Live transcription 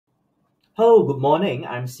Hello, good morning.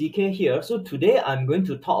 I'm CK here. So today I'm going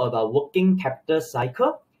to talk about working capital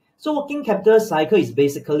cycle. So working capital cycle is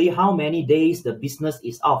basically how many days the business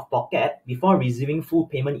is out of pocket before receiving full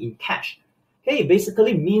payment in cash. Okay, it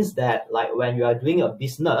basically means that like when you are doing a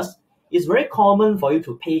business, it's very common for you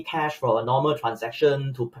to pay cash for a normal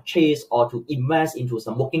transaction, to purchase or to invest into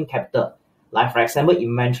some working capital. Like for example,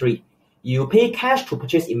 inventory. You pay cash to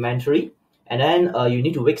purchase inventory, and then you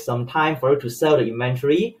need to wait some time for you to sell the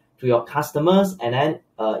inventory to your customers, and then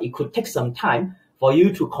it could take some time for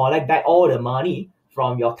you to collect back all the money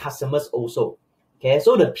from your customers also. Okay,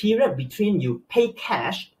 so the period between you pay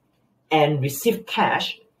cash and receive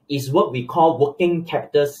cash is what we call working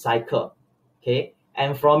capital cycle. Okay,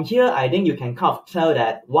 and from here, I think you can kind of tell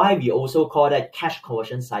that why we also call that cash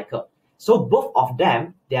conversion cycle. So both of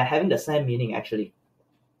them, they are having the same meaning actually.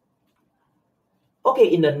 Okay,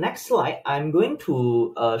 in the next slide, I'm going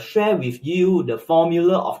to share with you the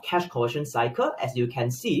formula of cash conversion cycle. As you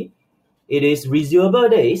can see, it is receivable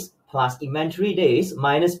days plus inventory days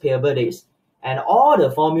minus payable days. And all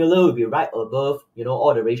the formula will be right above,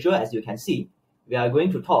 all the ratio. As you can see, we are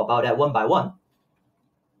going to talk about that one by one.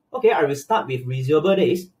 Okay, I will start with receivable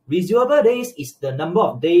days. Receivable days is the number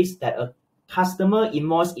of days that a customer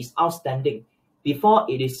invoice is outstanding before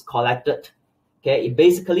it is collected. Okay, it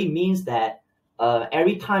basically means that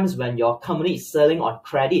every time when your company is selling on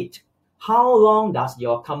credit, how long does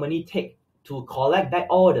your company take to collect back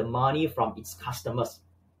all the money from its customers?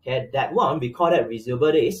 Okay, that one, we call that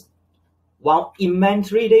receivable days. While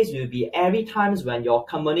inventory days will be every time when your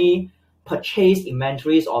company purchase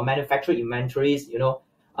inventories or manufacture inventories,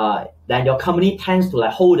 then your company tends to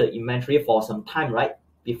like hold the inventory for some time, right?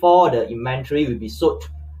 Before the inventory will be sold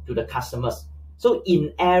to the customers. So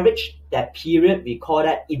in average, that period, we call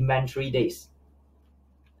that inventory days.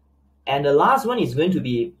 And the last one is going to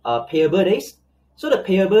be payable days. So the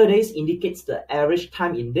payable days indicates the average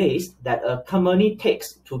time in days that a company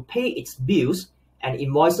takes to pay its bills and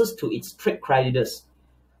invoices to its trade creditors,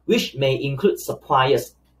 which may include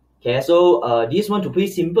suppliers. Okay, so this one, to put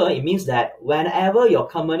it simple, it means that whenever your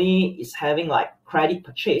company is having like credit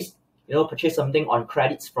purchase, purchase something on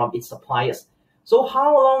credits from its suppliers. So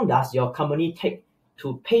how long does your company take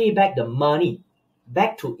to pay back the money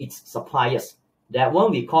back to its suppliers? That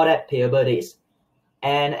one, we call that payable days.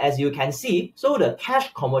 And as you can see, so the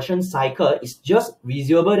cash conversion cycle is just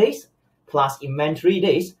receivable days plus inventory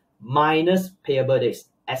days minus payable days.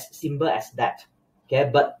 As simple as that. Okay,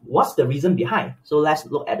 but what's the reason behind? So let's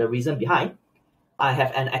look at the reason behind. I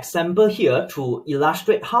have an example here to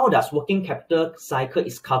illustrate how does working capital cycle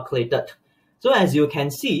is calculated. So as you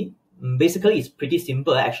can see, basically it's pretty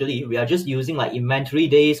simple actually. We are just using like inventory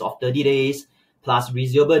days of 30 days, plus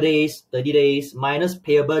receivable days, 30 days, minus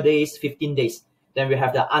payable days, 15 days. Then we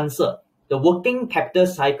have the answer. The working capital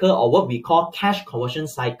cycle, or what we call cash conversion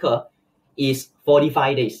cycle, is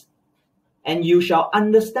 45 days. And you shall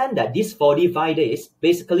understand that this 45 days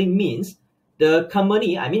basically means the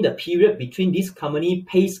company, the period between this company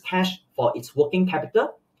pays cash for its working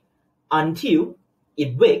capital until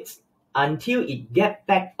it waits, until it gets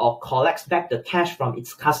back or collects back the cash from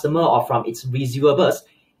its customer or from its receivables,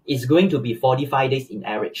 is going to be 45 days in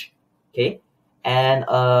average. Okay, and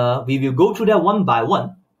we will go through that one by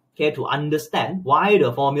one. Okay, to understand why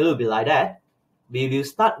the formula will be like that, we will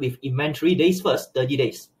start with inventory days first, 30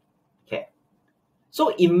 days. Okay,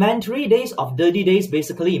 so inventory days of 30 days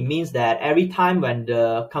basically means that every time when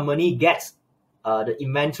the company gets the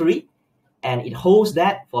inventory and it holds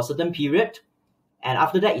that for a certain period, and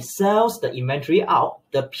after that it sells the inventory out,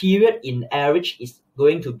 the period in average is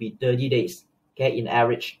going to be 30 days. Okay, in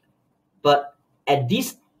average. But at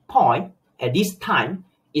this point, at this time,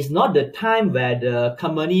 is not the time where the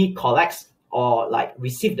company collects or like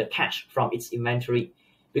receive the cash from its inventory.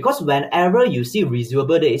 Because whenever you see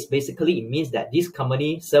receivable days, basically it means that this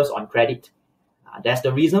company sells on credit. That's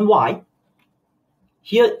the reason why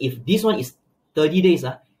here, if this one is 30 days,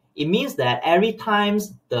 it means that every time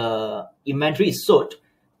the inventory is sold,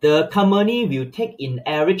 the company will take in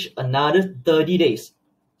average another 30 days.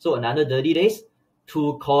 So another 30 days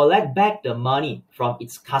to collect back the money from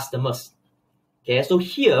its customers. Okay, so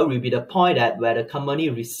here will be the point that where the company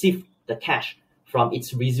receives the cash from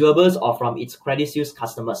its receivables or from its credit sales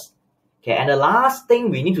customers. Okay, and the last thing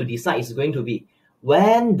we need to decide is going to be,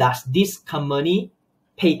 when does this company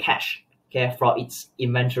pay cash, okay, for its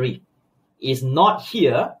inventory? It's not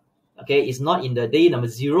here, okay, it's not in the day number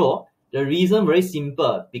 0. The reason very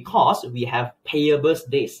simple, because we have payables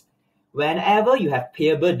days. Whenever you have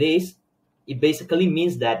payable days, it basically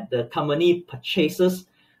means that the company purchases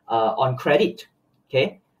on credit.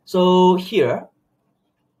 Okay, so here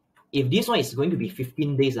if this one is going to be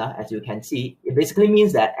 15 days, as you can see, it basically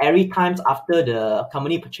means that every time after the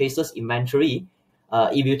company purchases inventory,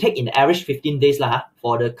 if you take in average 15 days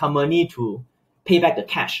for the company to pay back the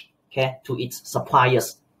cash, okay, to its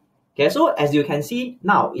suppliers. Okay, so as you can see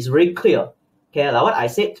now, it's very clear. Okay, like what I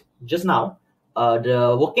said just now,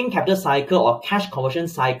 the working capital cycle or cash conversion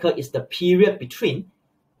cycle is the period between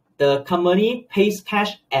the company pays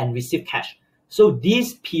cash and receive cash. So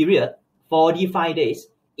this period, 45 days,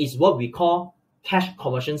 is what we call cash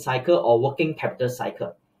conversion cycle or working capital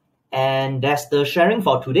cycle. And that's the sharing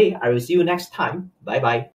for today. I will see you next time. Bye bye.